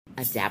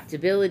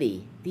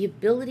Adaptability. The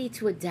ability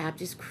to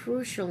adapt is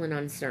crucial in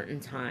uncertain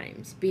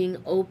times, being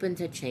open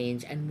to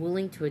change and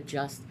willing to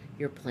adjust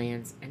your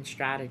plans and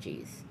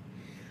strategies.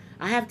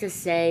 I have to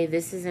say,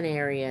 this is an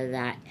area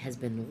that has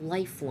been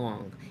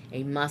lifelong,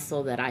 a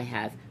muscle that I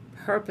have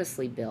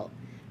purposely built.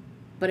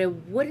 But I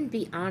wouldn't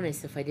be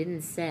honest if I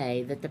didn't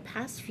say that the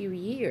past few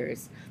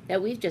years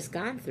that we've just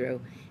gone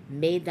through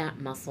made that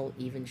muscle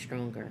even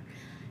stronger.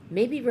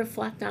 Maybe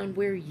reflect on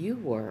where you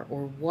were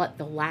or what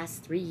the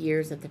last 3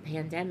 years of the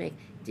pandemic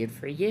did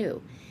for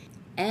you.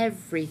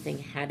 Everything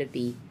had to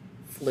be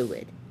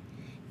fluid,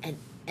 and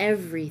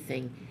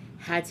everything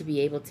had to be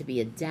able to be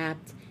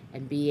adapt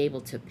and be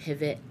able to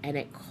pivot, and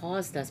it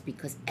caused us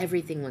because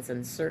everything was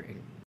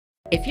uncertain.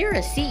 If you're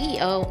a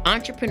CEO,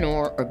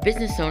 entrepreneur, or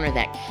business owner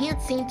that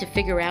can't seem to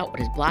figure out what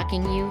is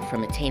blocking you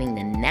from attaining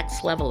the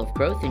next level of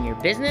growth in your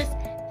business,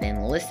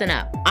 then listen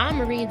up. I'm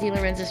Maria De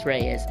Laurentiis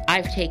Reyes.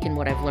 I've taken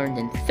what I've learned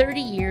in 30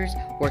 years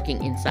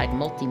working inside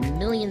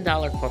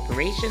multi-million-dollar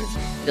corporations,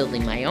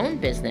 building my own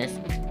business,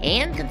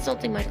 and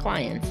consulting my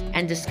clients,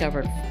 and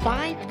discovered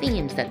 5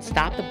 themes that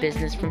stop a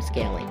business from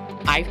scaling.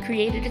 I've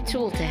created a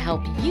tool to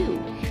help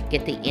you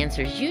get the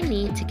answers you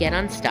need to get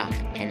unstuck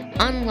and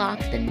unlock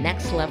the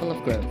next level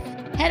of growth.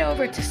 Head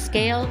over to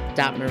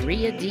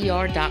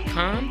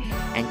scale.mariadr.com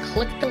and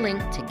click the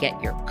link to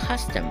get your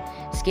custom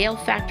Scale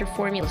Factor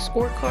Formula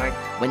scorecard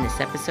when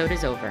this episode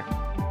is over.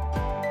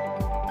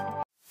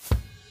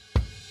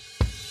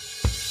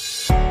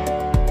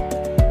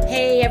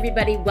 Hey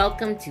everybody,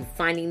 welcome to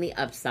Finding the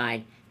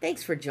Upside.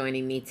 Thanks for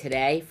joining me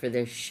today for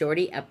this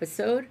shorty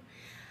episode.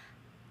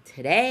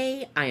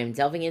 Today, I am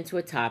delving into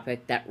a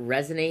topic that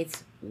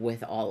resonates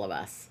with all of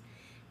us: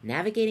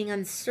 navigating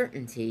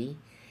uncertainty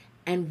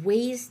and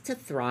ways to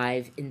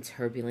thrive in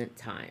turbulent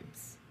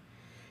times.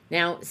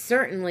 Now,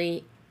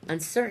 certainly,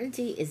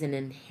 uncertainty is an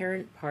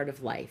inherent part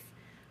of life.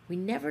 We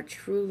never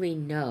truly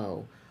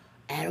know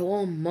at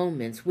all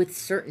moments with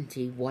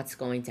certainty what's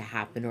going to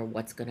happen or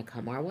what's going to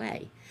come our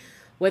way.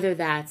 Whether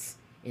that's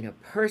in a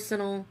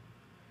personal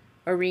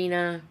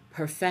arena,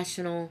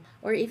 professional,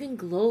 or even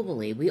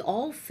globally, we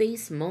all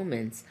face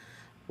moments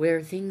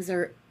where things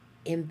are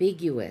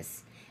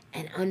ambiguous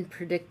and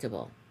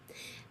unpredictable.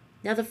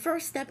 Now, the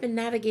first step in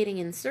navigating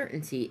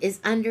uncertainty is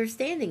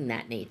understanding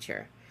that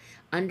nature,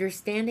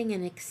 understanding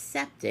and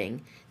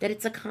accepting that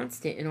it's a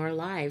constant in our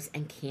lives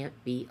and can't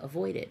be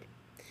avoided.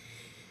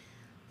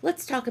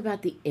 Let's talk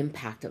about the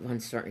impact of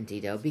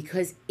uncertainty, though,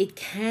 because it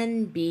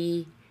can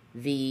be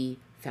the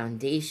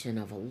foundation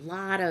of a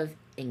lot of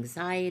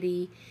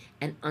anxiety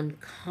and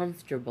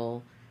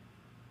uncomfortable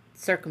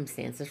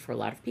circumstances for a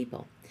lot of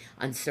people.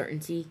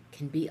 Uncertainty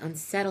can be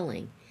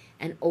unsettling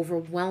and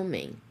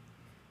overwhelming,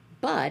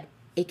 but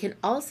it can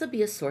also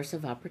be a source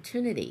of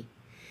opportunity.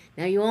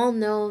 Now, you all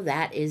know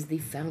that is the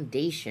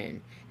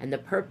foundation and the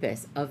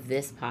purpose of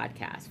this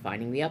podcast,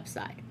 Finding the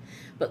Upside.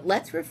 But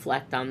let's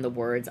reflect on the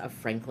words of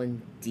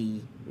Franklin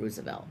D.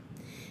 Roosevelt.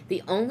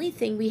 The only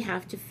thing we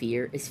have to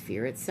fear is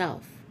fear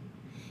itself.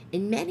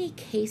 In many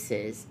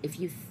cases, if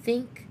you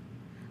think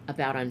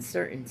about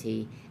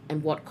uncertainty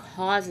and what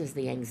causes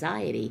the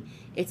anxiety,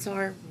 it's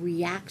our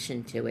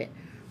reaction to it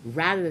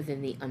rather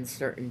than the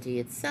uncertainty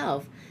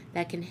itself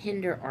that can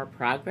hinder our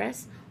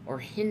progress or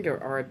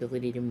hinder our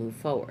ability to move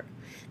forward.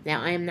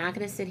 Now, I am not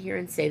going to sit here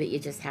and say that you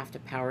just have to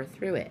power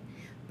through it,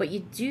 but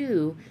you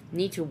do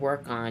need to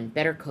work on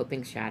better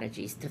coping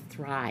strategies to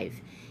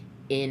thrive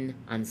in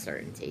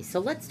uncertainty.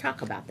 So let's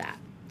talk about that.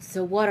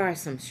 So what are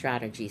some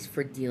strategies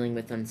for dealing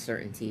with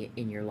uncertainty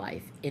in your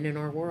life and in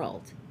our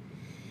world?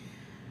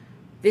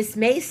 This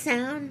may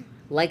sound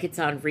like it's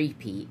on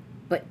repeat,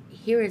 but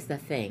here is the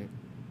thing.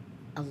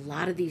 A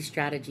lot of these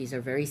strategies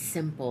are very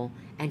simple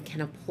and can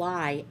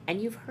apply,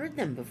 and you've heard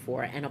them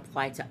before, and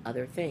apply to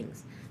other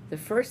things. The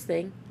first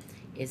thing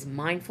is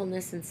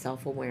mindfulness and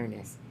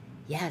self-awareness.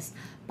 Yes,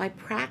 by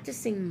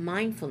practicing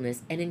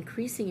mindfulness and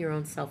increasing your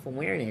own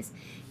self-awareness,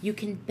 you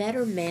can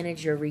better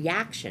manage your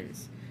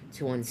reactions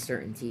to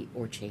uncertainty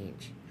or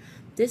change.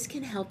 This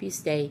can help you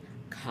stay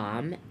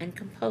calm and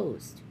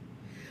composed.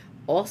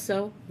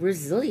 Also,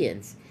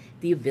 resilience,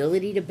 the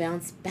ability to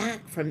bounce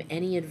back from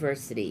any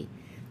adversity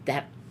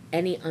that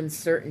any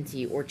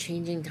uncertainty or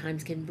changing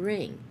times can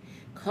bring.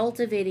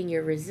 Cultivating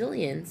your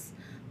resilience,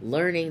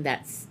 learning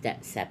that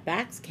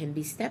setbacks can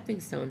be stepping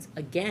stones.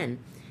 Again,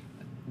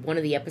 one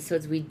of the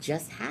episodes we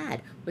just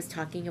had was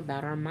talking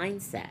about our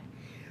mindset.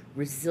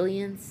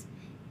 Resilience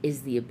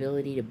is the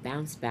ability to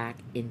bounce back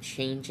in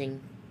changing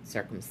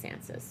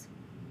circumstances.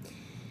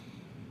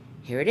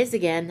 Here it is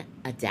again,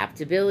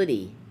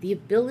 adaptability. The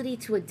ability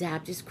to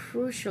adapt is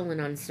crucial in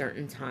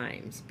uncertain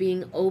times,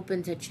 being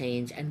open to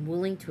change and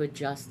willing to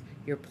adjust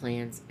your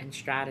plans and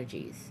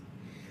strategies.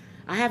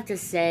 I have to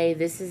say,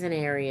 this is an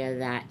area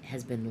that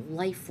has been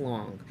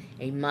lifelong,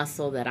 a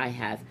muscle that I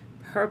have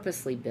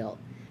purposely built.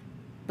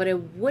 But I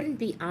wouldn't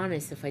be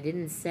honest if I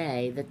didn't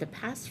say that the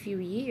past few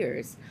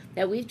years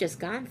that we've just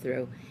gone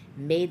through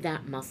made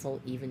that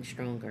muscle even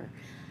stronger.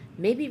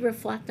 Maybe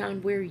reflect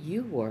on where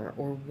you were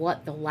or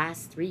what the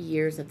last 3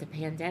 years of the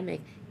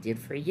pandemic did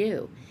for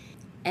you.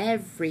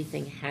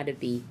 everything had to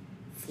be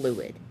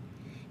fluid,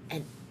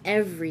 and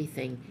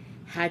everything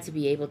had to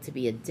be able to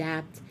be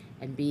adapt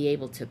and be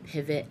able to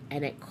pivot,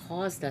 and it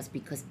caused us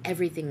because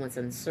everything was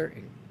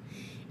uncertain.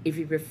 If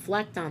you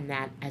reflect on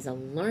that as a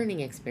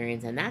learning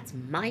experience, and that's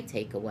my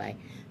takeaway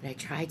that I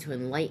try to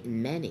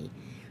enlighten many,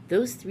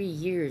 those 3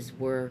 years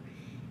were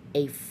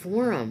a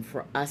forum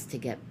for us to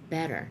get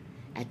better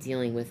at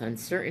dealing with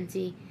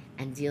uncertainty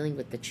and dealing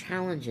with the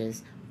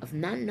challenges of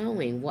not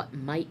knowing what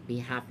might be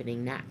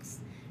happening next.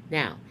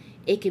 Now,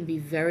 it can be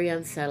very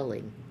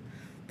unsettling.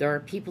 There are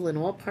people in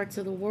all parts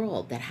of the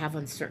world that have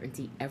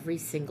uncertainty every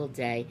single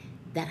day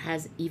that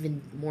has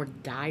even more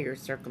dire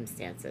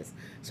circumstances.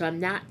 So I'm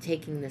not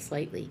taking this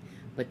lightly,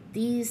 but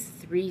these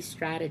 3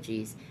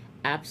 strategies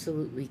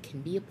absolutely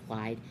can be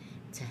applied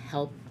to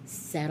help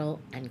settle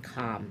and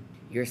calm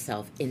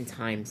yourself in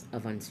times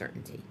of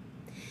uncertainty.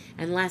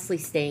 And lastly,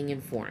 staying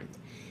informed.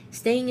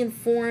 Staying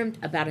informed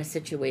about a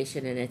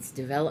situation and its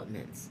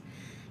developments.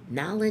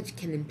 Knowledge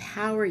can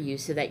empower you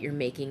so that you're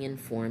making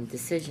informed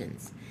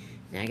decisions.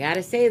 Now, I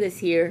gotta say this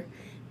here,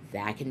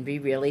 that can be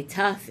really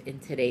tough in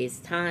today's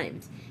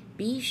times.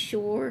 Be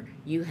sure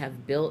you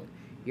have built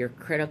your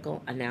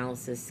critical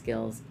analysis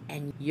skills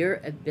and your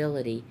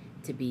ability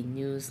to be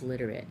news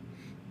literate.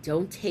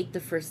 Don't take the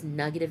first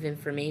nugget of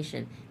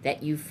information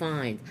that you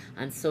find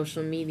on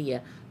social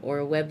media or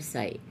a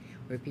website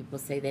where people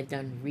say they've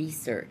done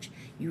research.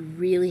 You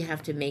really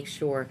have to make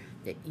sure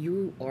that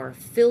you are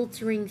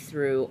filtering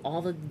through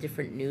all of the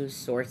different news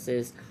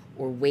sources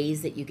or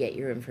ways that you get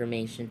your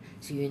information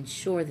so you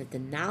ensure that the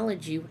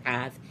knowledge you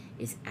have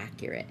is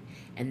accurate.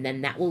 And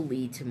then that will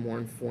lead to more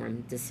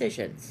informed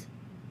decisions.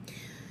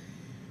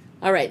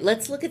 All right,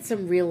 let's look at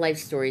some real life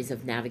stories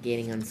of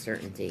navigating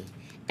uncertainty.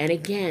 And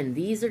again,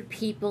 these are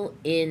people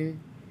in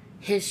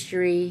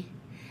history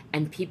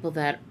and people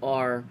that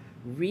are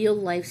real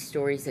life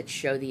stories that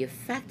show the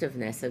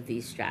effectiveness of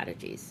these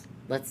strategies.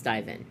 Let's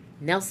dive in.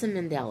 Nelson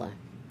Mandela.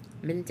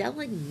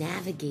 Mandela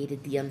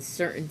navigated the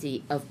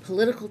uncertainty of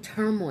political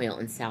turmoil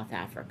in South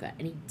Africa,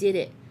 and he did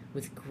it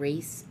with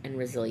grace and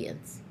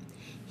resilience.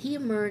 He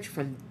emerged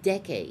from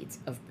decades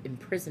of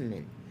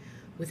imprisonment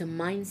with a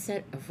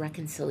mindset of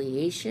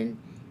reconciliation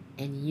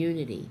and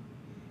unity,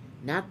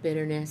 not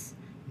bitterness,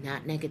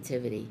 not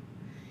negativity.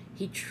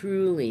 He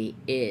truly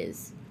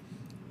is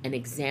an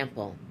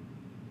example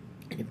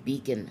and a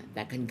beacon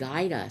that can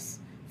guide us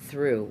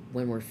through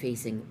when we're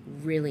facing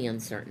really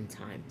uncertain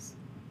times.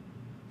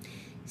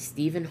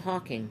 Stephen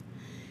Hawking.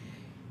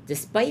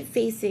 Despite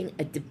facing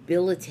a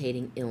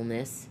debilitating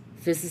illness,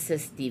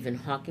 physicist Stephen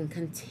Hawking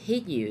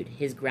continued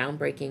his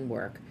groundbreaking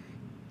work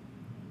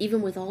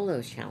even with all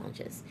those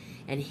challenges,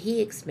 and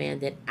he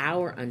expanded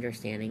our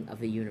understanding of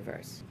the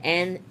universe.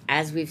 And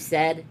as we've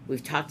said,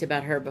 we've talked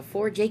about her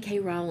before, J.K.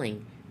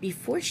 Rowling.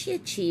 Before she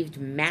achieved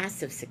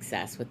massive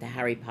success with the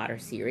Harry Potter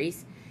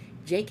series,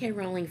 J.K.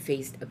 Rowling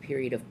faced a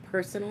period of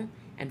personal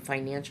and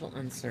financial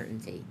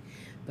uncertainty,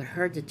 but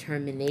her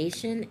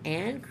determination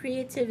and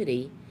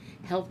creativity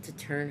helped to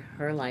turn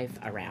her life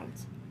around.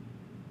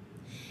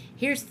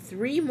 Here's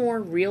 3 more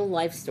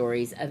real-life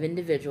stories of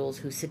individuals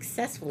who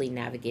successfully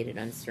navigated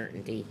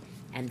uncertainty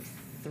and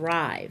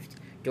thrived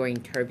during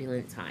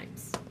turbulent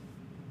times.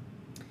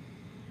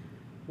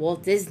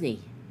 Walt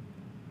Disney.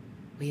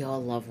 We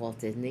all love Walt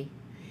Disney.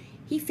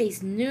 He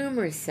faced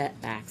numerous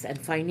setbacks and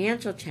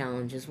financial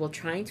challenges while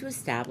trying to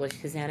establish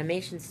his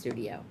animation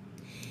studio.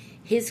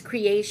 His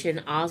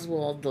creation,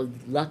 Oswald the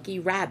Lucky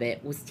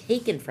Rabbit, was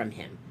taken from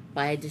him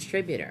by a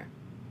distributor.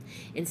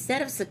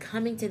 Instead of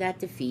succumbing to that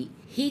defeat,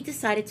 he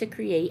decided to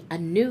create a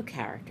new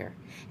character.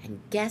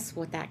 And guess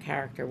what that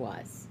character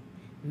was?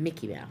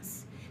 Mickey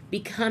Mouse,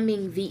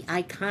 becoming the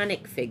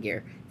iconic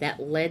figure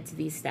that led to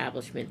the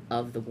establishment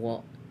of the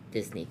Walt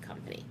Disney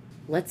Company.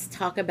 Let's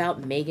talk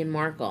about Meghan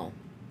Markle,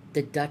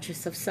 the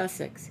Duchess of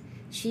Sussex.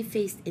 She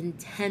faced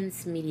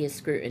intense media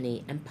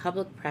scrutiny and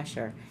public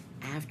pressure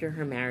after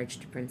her marriage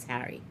to Prince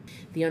Harry.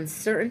 The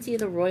uncertainty of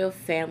the royal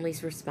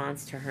family's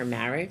response to her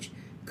marriage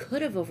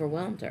could have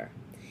overwhelmed her.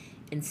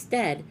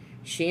 Instead,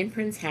 she and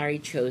Prince Harry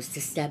chose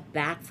to step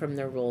back from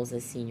their roles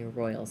as senior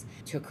royals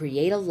to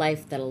create a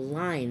life that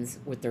aligns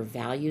with their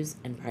values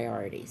and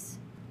priorities.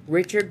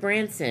 Richard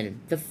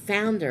Branson, the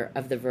founder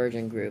of the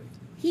Virgin Group,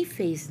 he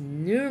faced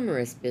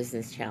numerous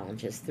business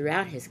challenges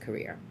throughout his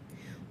career.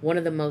 One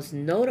of the most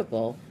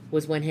notable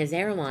was when his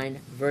airline,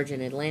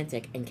 Virgin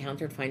Atlantic,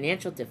 encountered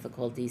financial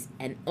difficulties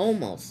and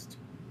almost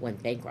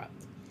went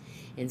bankrupt.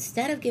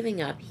 Instead of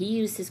giving up, he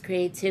used his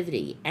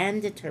creativity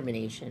and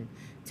determination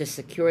to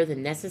secure the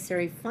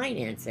necessary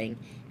financing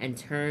and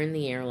turn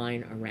the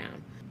airline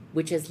around,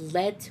 which has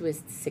led to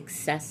its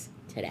success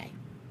today.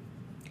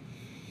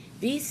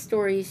 These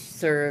stories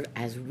serve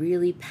as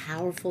really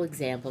powerful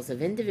examples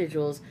of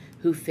individuals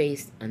who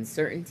faced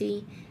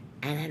uncertainty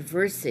and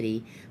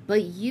adversity,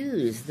 but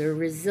used their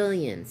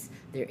resilience,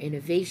 their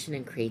innovation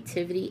and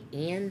creativity,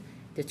 and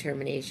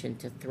determination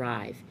to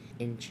thrive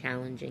in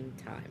challenging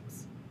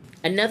times.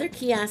 Another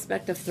key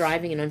aspect of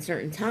thriving in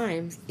uncertain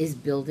times is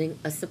building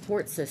a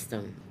support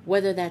system,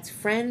 whether that's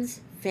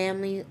friends,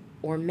 family,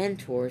 or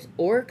mentors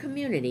or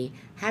community,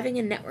 having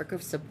a network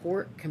of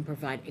support can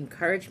provide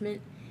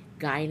encouragement,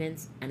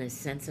 guidance, and a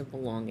sense of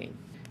belonging.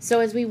 So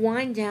as we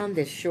wind down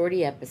this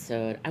shorty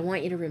episode, I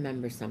want you to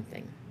remember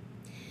something.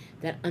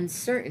 That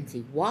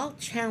uncertainty, while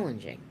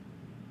challenging,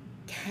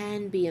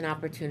 can be an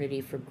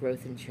opportunity for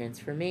growth and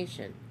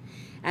transformation.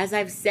 As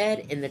I've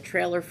said in the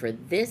trailer for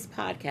this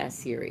podcast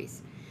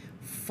series,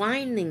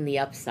 finding the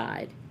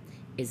upside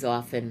is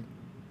often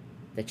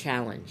the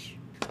challenge.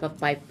 But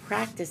by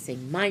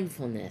practicing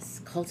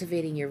mindfulness,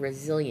 cultivating your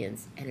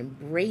resilience, and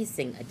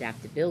embracing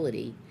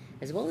adaptability,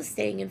 as well as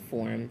staying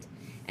informed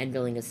and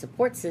building a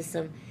support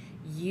system,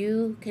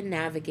 you can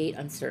navigate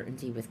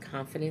uncertainty with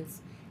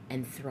confidence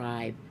and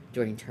thrive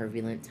during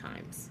turbulent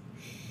times.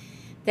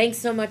 Thanks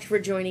so much for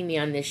joining me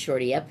on this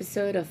shorty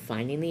episode of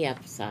Finding the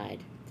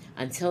Upside.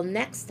 Until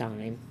next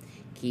time,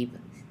 keep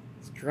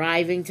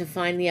striving to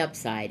find the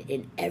upside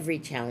in every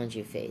challenge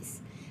you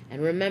face.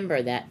 And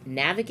remember that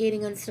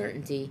navigating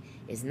uncertainty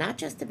is not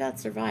just about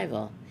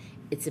survival,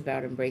 it's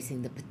about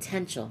embracing the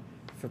potential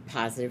for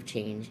positive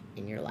change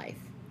in your life.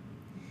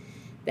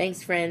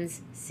 Thanks,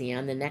 friends. See you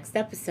on the next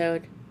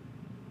episode.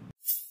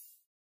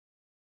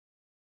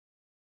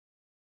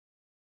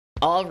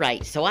 All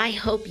right, so I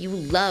hope you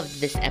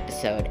loved this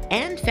episode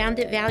and found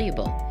it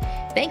valuable.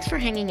 Thanks for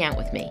hanging out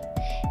with me.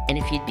 And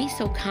if you'd be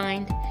so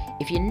kind,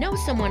 if you know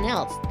someone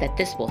else that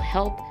this will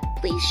help,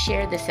 please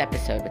share this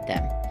episode with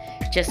them.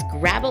 Just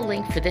grab a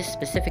link for this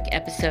specific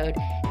episode,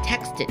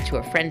 text it to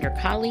a friend or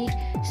colleague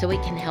so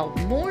it can help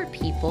more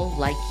people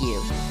like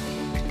you.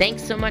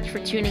 Thanks so much for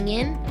tuning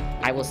in.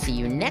 I will see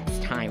you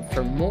next time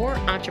for more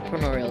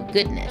entrepreneurial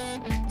goodness.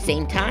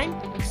 Same time,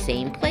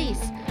 same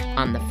place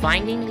on the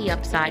Finding the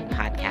Upside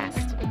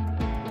podcast.